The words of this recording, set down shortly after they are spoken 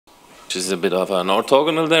which is a bit of an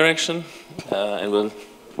orthogonal direction, and we'll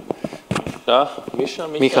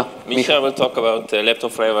Miha will talk about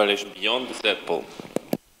Lepton-Flavour violation beyond the Z pole.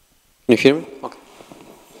 Can you hear me? Okay.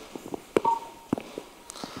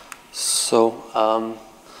 So,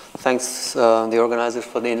 thanks the organizers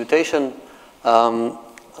for the invitation. I'll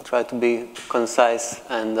try to be concise.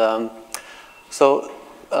 And I'd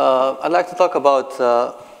like to talk about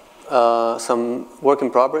some work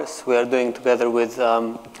in progress we are doing together with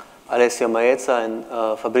Alessio Maezza and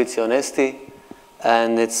Fabrizio Onesti.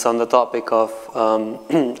 And it's on the topic of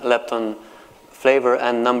Lepton-Flavour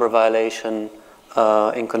and number violation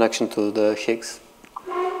in connection to the Higgs.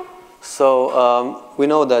 So we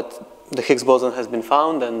know that the Higgs boson has been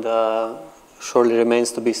found and surely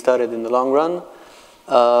remains to be studied in the long run.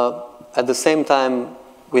 At the same time,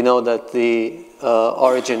 we know that the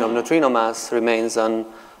origin of neutrino mass remains an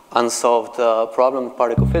unsolved problem in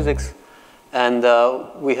particle physics. And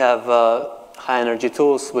we have high energy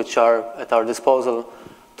tools which are at our disposal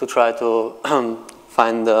to try to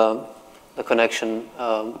find the connection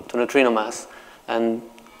to neutrino mass. And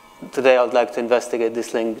today I would like to investigate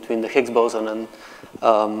this link between the Higgs boson and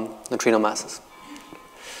neutrino masses.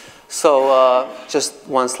 So just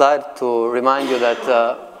one slide to remind you that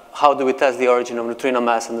how do we test the origin of neutrino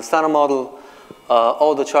mass in the Standard Model.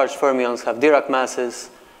 All the charged fermions have Dirac masses,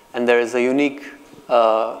 and there is a unique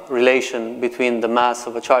relation between the mass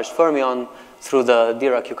of a charged fermion through the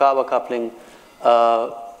Dirac-Yukawa coupling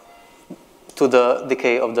to the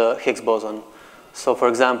decay of the Higgs boson. So for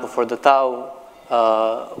example, for the tau,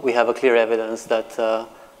 we have a clear evidence that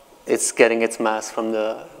it's getting its mass from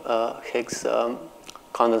the Higgs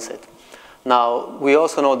condensate. Now, we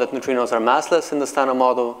also know that neutrinos are massless in the Standard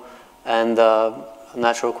Model, and a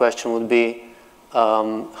natural question would be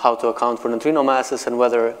how to account for neutrino masses and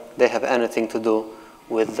whether they have anything to do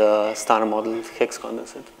with the Standard Model Higgs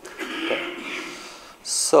condensate. Okay.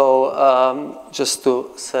 So just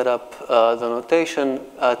to set up the notation,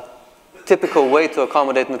 a typical way to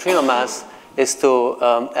accommodate neutrino mass is to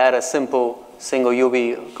add a simple single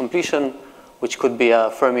UV completion, which could be a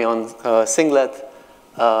fermion singlet,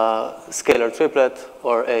 scalar triplet,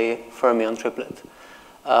 or a fermion triplet.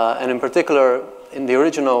 And in particular, in the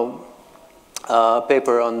original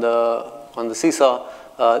paper on the seesaw,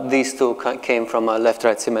 these two came from a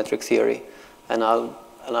left-right symmetric theory. And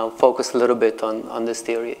I'll focus a little bit on this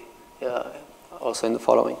theory also in the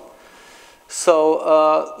following.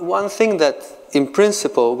 So one thing that in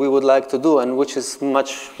principle we would like to do, and which is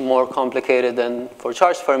much more complicated than for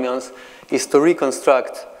charged fermions, is to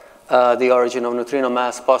reconstruct the origin of neutrino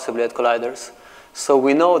mass, possibly at colliders. So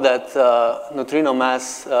we know that neutrino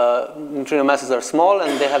masses are small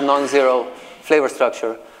and they have non-zero flavor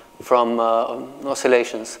structure from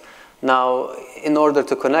oscillations. Now, in order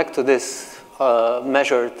to connect to this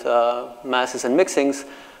measured masses and mixings,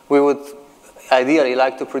 we would ideally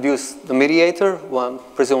like to produce the mediator,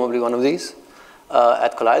 presumably one of these,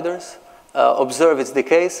 at colliders, observe its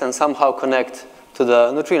decays, and somehow connect to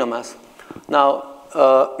the neutrino mass. Now,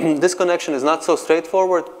 this connection is not so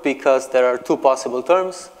straightforward because there are two possible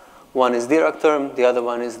terms. One is Dirac term, the other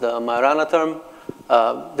one is the Majorana term.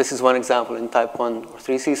 This is one example in type 1 or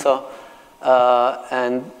 3 seesaw.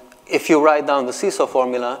 And if you write down the seesaw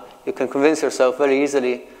formula, you can convince yourself very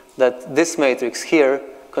easily that this matrix here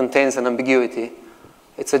contains an ambiguity.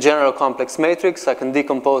 It's a general complex matrix. I can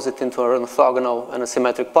decompose it into an orthogonal and a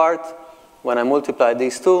symmetric part. When I multiply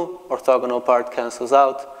these two, orthogonal part cancels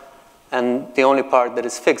out. And the only part that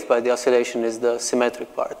is fixed by the oscillation is the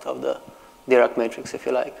symmetric part of the Dirac matrix, if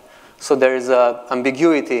you like. So there is an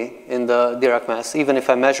ambiguity in the Dirac mass. Even if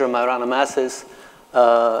I measure Majorana masses,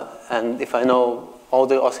 and if I know all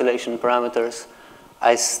the oscillation parameters,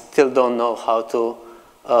 I still don't know how to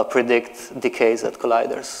predict decays at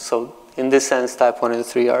colliders. So in this sense, type 1 and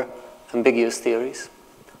 3 are ambiguous theories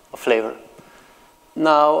of flavor.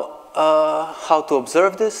 Now, how to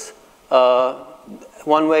observe this?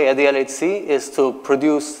 One way at the LHC is to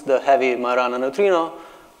produce the heavy Majorana neutrino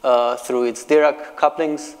through its Dirac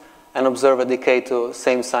couplings and observe a decay to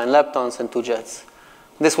same sign leptons and two jets.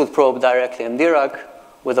 This would probe directly in Dirac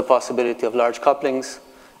with the possibility of large couplings,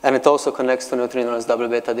 and it also connects to neutrinos double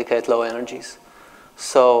beta decay at low energies.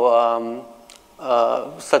 So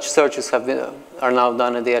such searches are now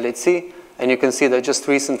done at the LHC, and you can see that just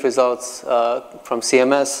recent results from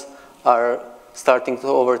CMS are starting to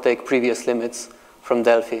overtake previous limits from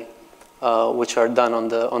Delphi, which are done on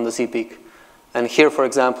the Z-peak. And here, for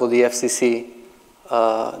example, the FCC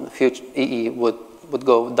EE would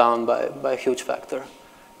go down by a huge factor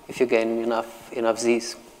if you gain enough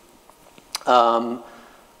Z's.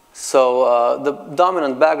 So the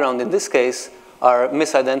dominant background in this case are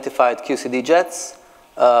misidentified QCD jets,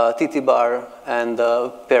 TT bar, and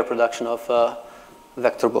pair production of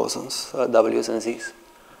vector bosons, Ws and Zs.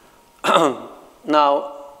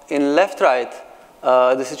 Now, in left-right,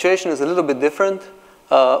 the situation is a little bit different.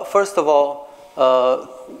 First of all,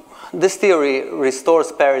 this theory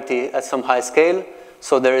restores parity at some high scale,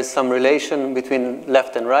 so there is some relation between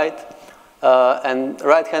left and right, and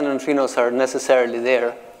right-hand neutrinos are necessarily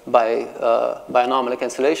there by anomaly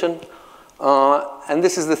cancellation. And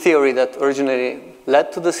this is the theory that originally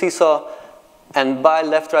led to the seesaw, and by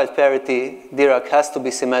left-right parity, Dirac has to be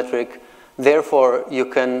symmetric. Therefore, you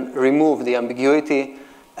can remove the ambiguity,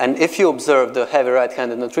 and if you observe the heavy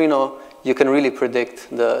right-handed neutrino, you can really predict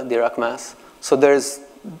the Dirac mass. So there's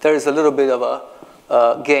a little bit of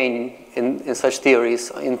a gain in such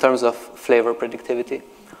theories in terms of flavor predictivity.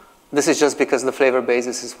 This is just because the flavor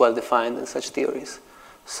basis is well defined in such theories.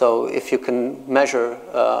 So if you can measure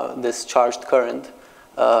this charged current,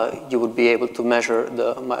 you would be able to measure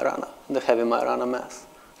the Majorana, the heavy Majorana mass,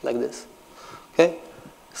 like this. Okay?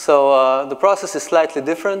 So the process is slightly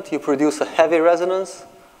different. You produce a heavy resonance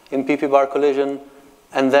in PP bar collision,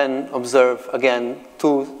 and then observe, again,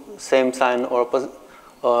 two same sign or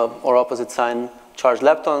opposite sign charged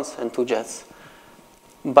leptons and two jets.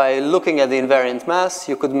 By looking at the invariant mass,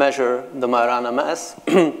 you could measure the Majorana mass,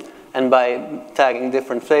 and by tagging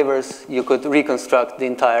different flavors, you could reconstruct the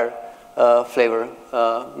entire flavor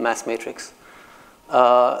mass matrix.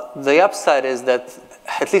 The upside is that,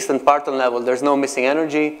 at least in parton level, there's no missing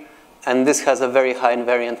energy, and this has a very high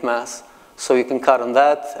invariant mass. So you can cut on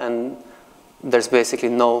that, and there's basically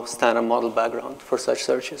no standard model background for such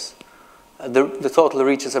searches. The total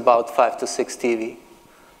reaches about 5 to 6 TeV,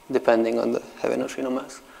 depending on the heavy neutrino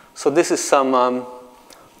mass. So this is some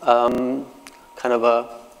kind of a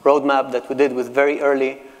roadmap that we did with very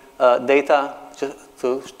early data, just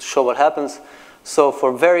to show what happens. So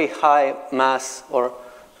for very high mass, or,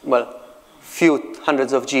 well, few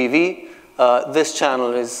hundreds of GeV, this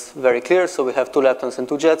channel is very clear. So we have two leptons and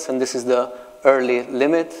two jets, and this is the early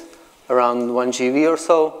limit, around 1 GeV or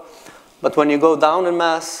so. But when you go down in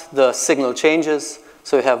mass, the signal changes.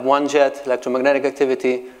 So you have one jet, electromagnetic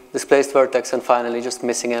activity, displaced vertex, and finally just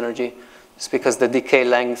missing energy. It's because the decay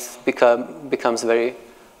length becomes very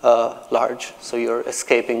large. So you're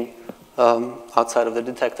escaping outside of the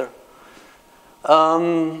detector.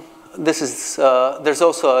 There's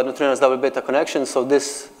also a neutrinos double beta connection. So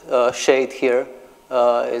this shade here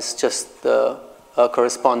is just the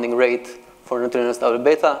corresponding rate for neutrinos double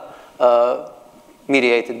beta,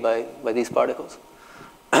 mediated by these particles.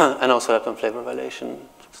 And also Lepton-Flavour violation,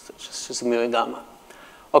 just mu gamma.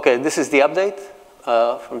 Okay, this is the update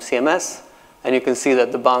from CMS. And you can see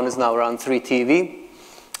that the bound is now around 3 TeV,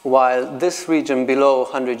 while this region below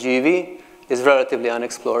 100 GeV is relatively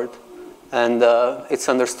unexplored. And it's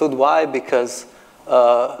understood why, because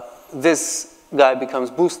this guy becomes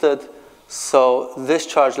boosted. So this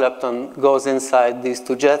charged lepton goes inside these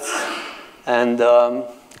two jets, and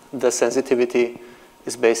the sensitivity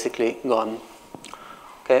is basically gone.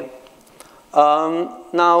 Okay.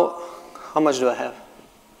 Now, how much do I have?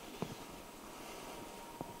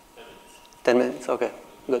 10 minutes. Okay,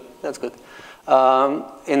 good. That's good.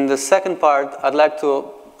 In the second part, I'd like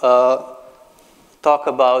to talk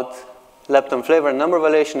about Lepton-Flavour number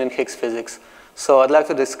violation in Higgs physics. So I'd like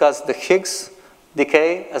to discuss the Higgs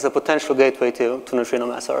decay as a potential gateway to neutrino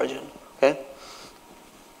mass origin. Okay.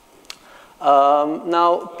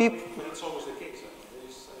 Now, people. It's always the case.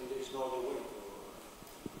 There's no other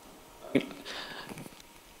way.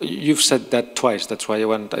 You've said that twice. That's why I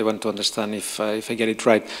want to understand if I get it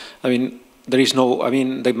right. I mean, there is no. I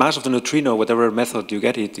mean, the mass of the neutrino, whatever method you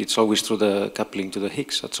get it, it's always through the coupling to the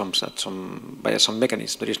Higgs by some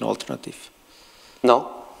mechanism. There is no alternative.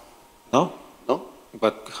 No. No. No.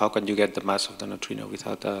 But how can you get the mass of the neutrino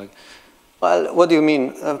without a? Well, what do you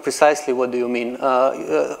mean? Precisely, what do you mean?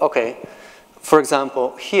 Okay. For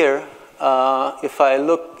example, here, if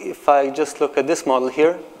I just look at this model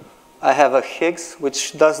here, I have a Higgs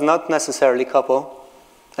which does not necessarily couple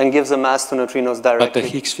and gives a mass to neutrinos directly. But the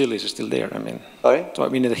Higgs field is still there. I mean. Sorry? So I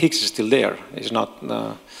mean, the Higgs is still there. It's not.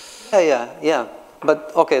 Yeah.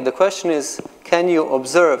 But okay, the question is, can you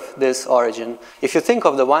observe this origin? If you think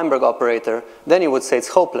of the Weinberg operator, then you would say it's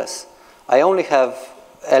hopeless. I only have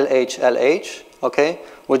LH, okay,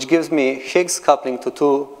 which gives me Higgs coupling to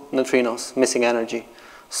two neutrinos, missing energy.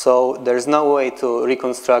 So there's no way to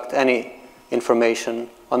reconstruct any information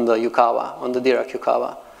on the Yukawa, on the Dirac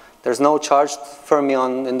Yukawa. There's no charged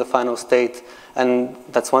fermion in the final state, and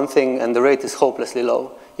that's one thing, and the rate is hopelessly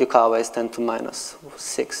low. Yukawa is 10 to minus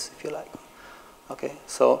 6, if you like. Okay,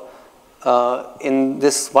 so in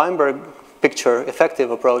this Weinberg picture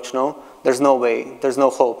effective approach, no? There's no way, there's no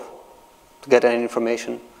hope to get any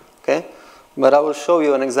information, okay? But I will show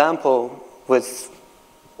you an example with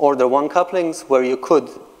order 1 couplings where you could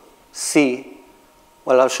see,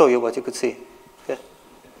 well, I'll show you what you could see, okay?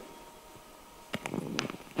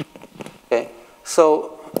 Okay,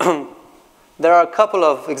 so there are a couple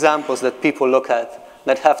of examples that people look at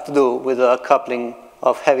that have to do with a coupling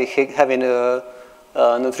of heavy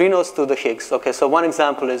neutrinos to the Higgs. Okay, so one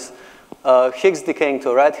example is Higgs decaying to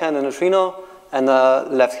a right-handed neutrino and a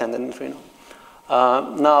left-handed neutrino.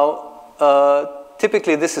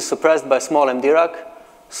 Typically this is suppressed by small m Dirac,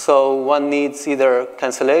 so one needs either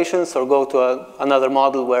cancellations or go to another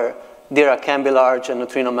model where Dirac can be large and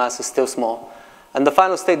neutrino mass is still small. And the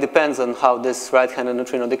final state depends on how this right-handed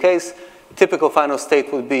neutrino decays. Typical final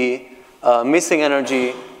state would be missing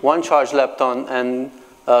energy, 1 charged lepton, and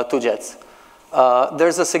 2 jets.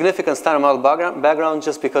 There's a significant standard model background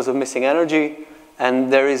just because of missing energy,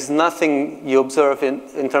 and there is nothing you observe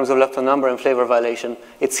in terms of lepton number and flavor violation.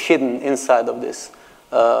 It's hidden inside of this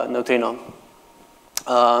neutrino.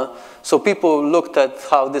 So people looked at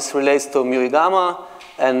how this relates to mu gamma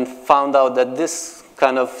and found out that this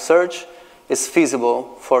kind of surge is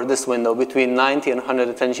feasible for this window between 90 and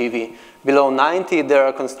 110 GeV. Below 90, there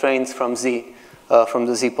are constraints from Z, from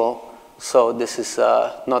the Z pole. So this is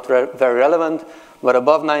not very relevant, but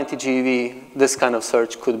above 90 GeV, this kind of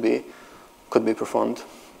surge could be performed.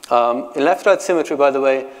 In left-right symmetry, by the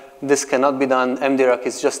way, this cannot be done. M Dirac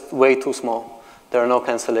is just way too small. There are no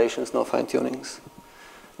cancellations, no fine-tunings.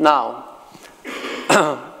 Now,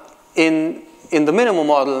 in the minimal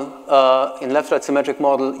model, in left-right symmetric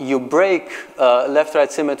model, you break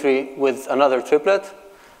left-right symmetry with another triplet,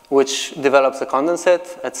 which develops a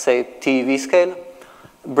condensate at, say, TeV scale,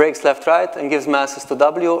 breaks left-right, and gives masses to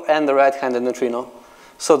W and the right-handed neutrino.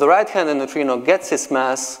 So the right-handed neutrino gets its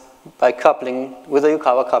mass by coupling, with a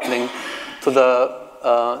Yukawa coupling, to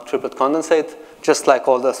the triplet condensate, just like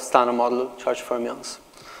all the standard model charged fermions.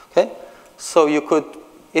 Okay? So you could,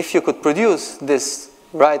 if you could produce this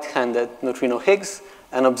right-handed neutrino Higgs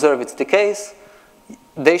and observe its decays,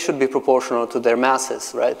 they should be proportional to their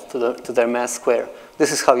masses, right? To their mass square.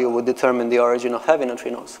 This is how you would determine the origin of heavy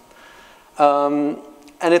neutrinos.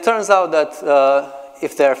 And it turns out that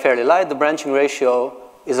if they are fairly light, the branching ratio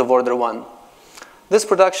is of order 1. This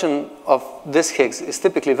production of this Higgs is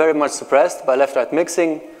typically very much suppressed by left-right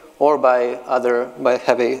mixing or by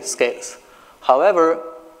heavy scales. However,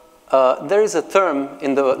 there is a term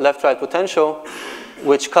in the left-right potential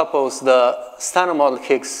which couples the standard model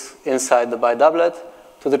Higgs inside the bidoublet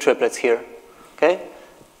to the triplets here, okay?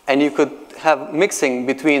 And you could have mixing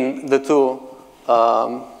between the two,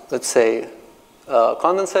 let's say,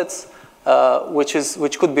 condensates,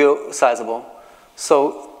 which could be sizable.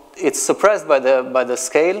 So it's suppressed by the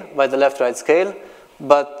scale, by the left-right scale,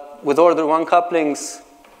 but with order 1 couplings,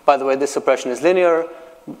 by the way, this suppression is linear.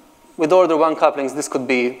 With order 1 couplings, this could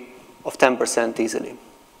be of 10% easily,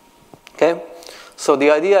 okay? So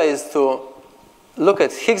the idea is to look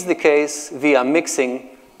at Higgs decays via mixing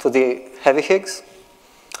to the heavy Higgs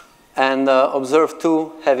and observe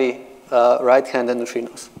 2 heavy right-handed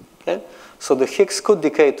neutrinos, okay? So the Higgs could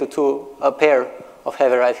decay to a pair of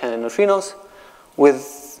heavy right-handed neutrinos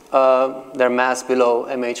with their mass below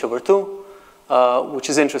mh/2, which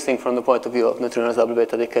is interesting from the point of view of neutrinos double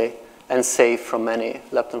beta decay and safe from many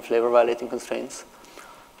Lepton-Flavour violating constraints.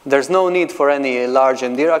 There's no need for any large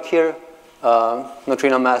M Dirac here.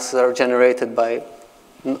 Neutrino masses are generated by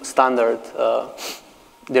standard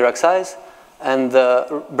Dirac size, and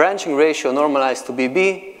the branching ratio normalized to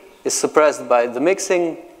BB is suppressed by the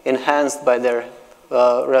mixing, enhanced by their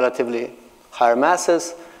relatively higher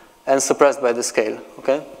masses, and suppressed by the scale,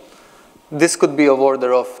 okay? This could be of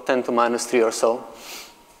order of 10 to minus 3 or so.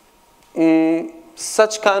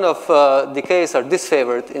 Such kind of decays are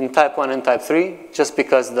disfavored in type 1 and type 3, just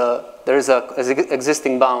because there is an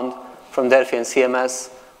existing bound from Delphi and CMS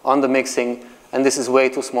on the mixing, and this is way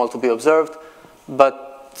too small to be observed.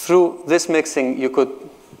 But through this mixing, you could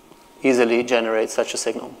easily generate such a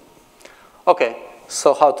signal. Okay,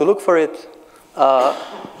 so how to look for it?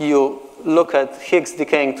 You look at Higgs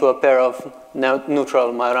decaying to a pair of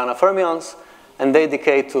neutral Majorana fermions, and they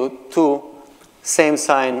decay to 2 same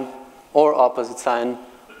sign or opposite sign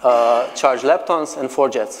charged leptons and 4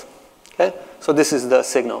 jets. Okay? So this is the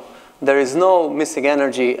signal. There is no missing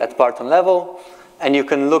energy at parton level, and you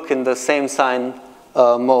can look in the same sign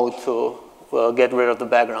mode to get rid of the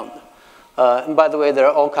background. And by the way, there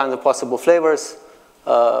are all kinds of possible flavors.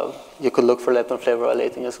 You could look for Lepton-Flavour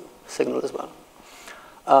violating signal as well.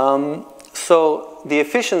 So the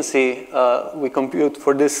efficiency we compute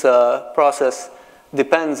for this process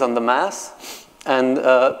depends on the mass, and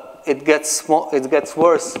it gets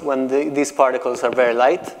worse when these particles are very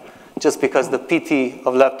light, just because the PT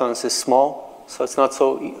of leptons is small, so it's not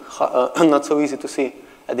so easy to see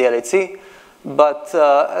at the LHC. But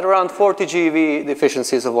at around 40 GeV, the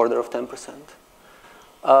efficiency is of order of 10%.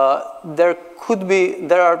 There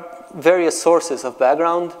are various sources of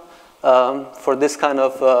background for this kind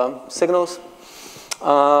of signals.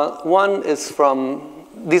 One is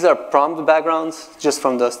these are prompt backgrounds, just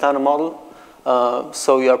from the standard model.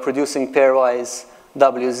 So you are producing pairwise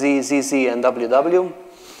WZ, ZZ, and WW.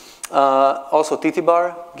 Also, TT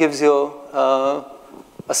bar gives you a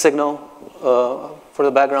signal for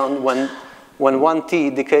the background. When one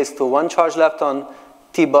T decays to one charged lepton,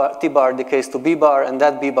 T bar decays to B bar, and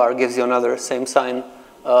that B bar gives you another same sign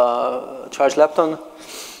charged lepton.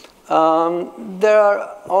 There are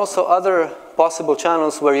also other possible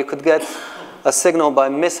channels where you could get a signal by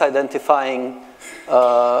misidentifying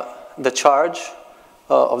the charge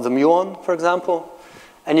of the muon, for example,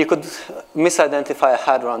 and you could misidentify a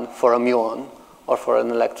hadron for a muon or for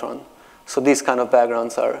an electron. So these kind of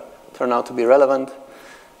backgrounds turn out to be relevant.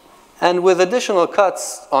 And with additional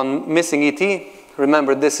cuts on missing ET,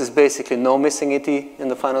 remember this is basically no missing ET in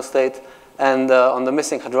the final state, and on the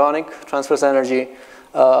missing hadronic transverse energy,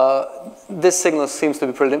 this signal seems to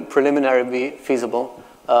be preliminarily feasible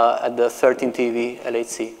at the 13 TeV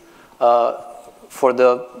LHC for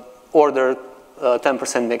the order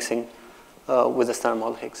 10% mixing with the standard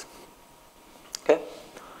model Higgs. Okay.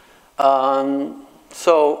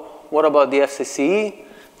 So what about the FCC-ee?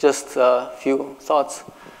 Just a few thoughts.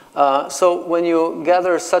 So when you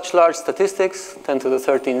gather such large statistics, 10 to the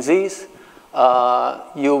 13 Z's,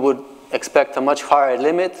 you would expect a much higher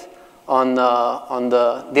limit on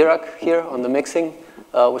the Dirac here, on the mixing,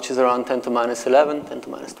 which is around 10 to minus 11, 10 to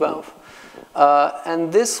minus 12.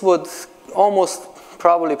 And this would almost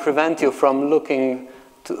probably prevent you from looking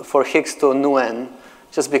for Higgs to nu n,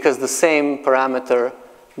 just because the same parameter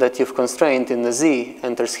that you've constrained in the Z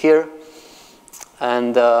enters here,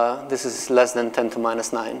 and this is less than 10 to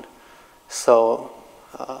minus 9. So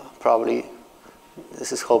probably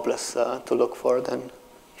this is hopeless to look for. Then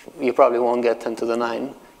you probably won't get 10 to the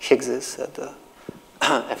 9 Higgses at the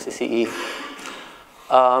FCC-ee.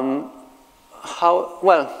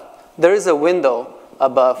 Well, there is a window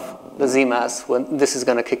above the Z mass when this is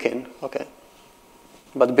going to kick in. Okay.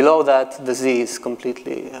 But below that, the Z is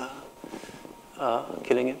completely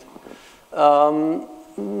killing it.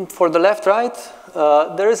 For the left-right,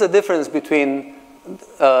 there is a difference between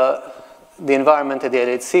the environment at the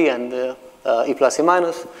LHC and the E plus E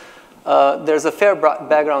minus. There's a fair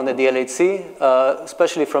background at the LHC,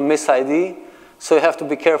 especially from mis-ID. So you have to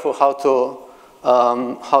be careful how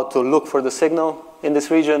to look for the signal in this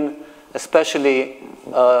region, especially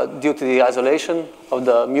due to the isolation of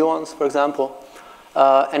the muons, for example.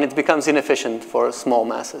 And it becomes inefficient for small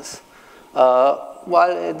masses.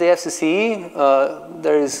 While at the FCC-ee,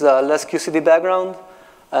 there is less QCD background,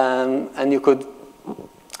 and you could,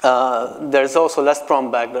 there's also less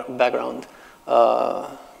prompt background.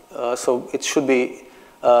 So it should be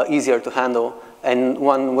easier to handle, and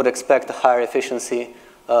one would expect a higher efficiency,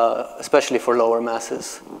 especially for lower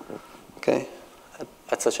masses, okay,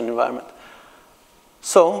 at such an environment.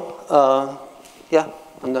 So, yeah,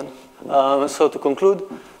 I'm done. So to conclude,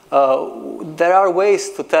 there are ways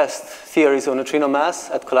to test theories of neutrino mass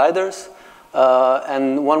at colliders,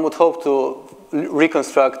 and one would hope to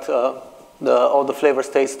reconstruct all the flavor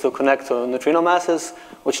states to connect to neutrino masses,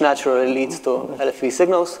 which naturally leads to LFV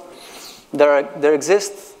signals. There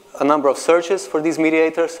exists a number of searches for these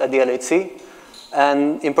mediators at the LHC,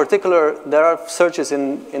 and in particular, there are searches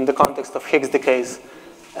in the context of Higgs decays,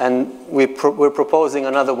 and we're proposing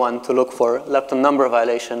another one to look for lepton number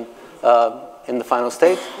violation in the final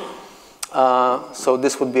state. So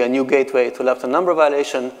this would be a new gateway to lepton number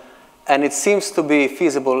violation, and it seems to be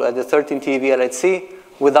feasible at the 13 TeV LHC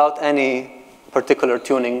without any particular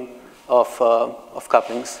tuning of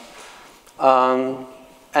couplings.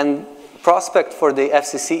 And prospect for the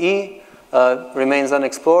FCC-ee remains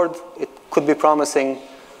unexplored. It could be promising,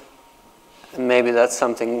 and maybe that's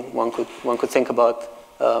something one could think about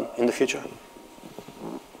in the future.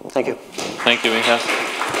 Thank you. Thank you, Miha.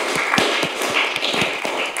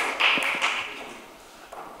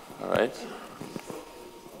 All right.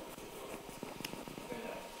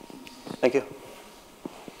 Thank you.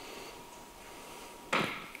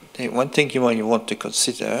 One thing you might want to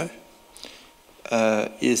consider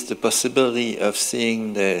is the possibility of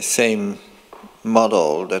seeing the same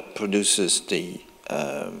model that produces the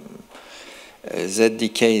Z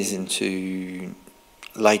decays into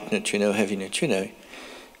light neutrino, heavy neutrino,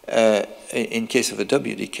 in case of a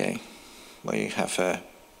W decay, where you have a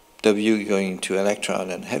W going to electron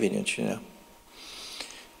and heavy neutrino.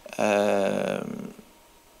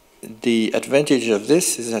 The advantage of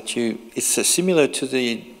this is that it's similar to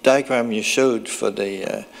the diagram you showed for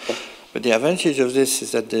the, but the advantage of this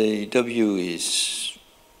is that the W is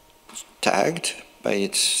tagged by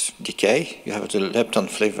its decay. You have the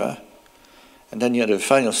Lepton-Flavour, and then you have the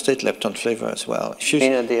final state Lepton-Flavour as well. You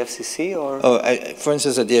mean at the FCC or? Oh, for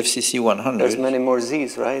instance, at the FCC-100. There's many more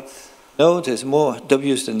Z's, right? No, there's more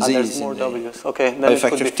W's than Z's. There's more W's. Okay, then by a it could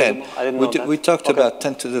factor be of 10. I didn't know that. We talked okay. about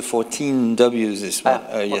 10 to the 14 W's this one,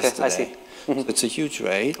 okay, yesterday. I see. So it's a huge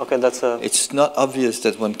rate. Okay, that's a. It's not obvious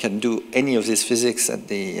that one can do any of this physics at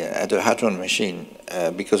the Hadron machine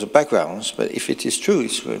because of backgrounds. But if it is true,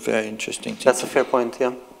 it's very interesting. That's a fair point.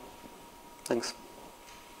 Yeah. Thanks.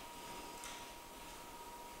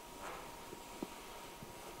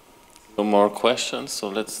 No more questions, so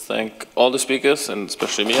let's thank all the speakers, and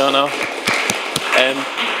especially Miha now, and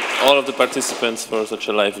all of the participants for such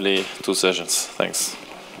a lively 2 sessions. Thanks.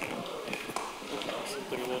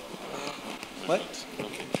 What?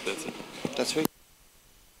 Okay, that's it. That's right.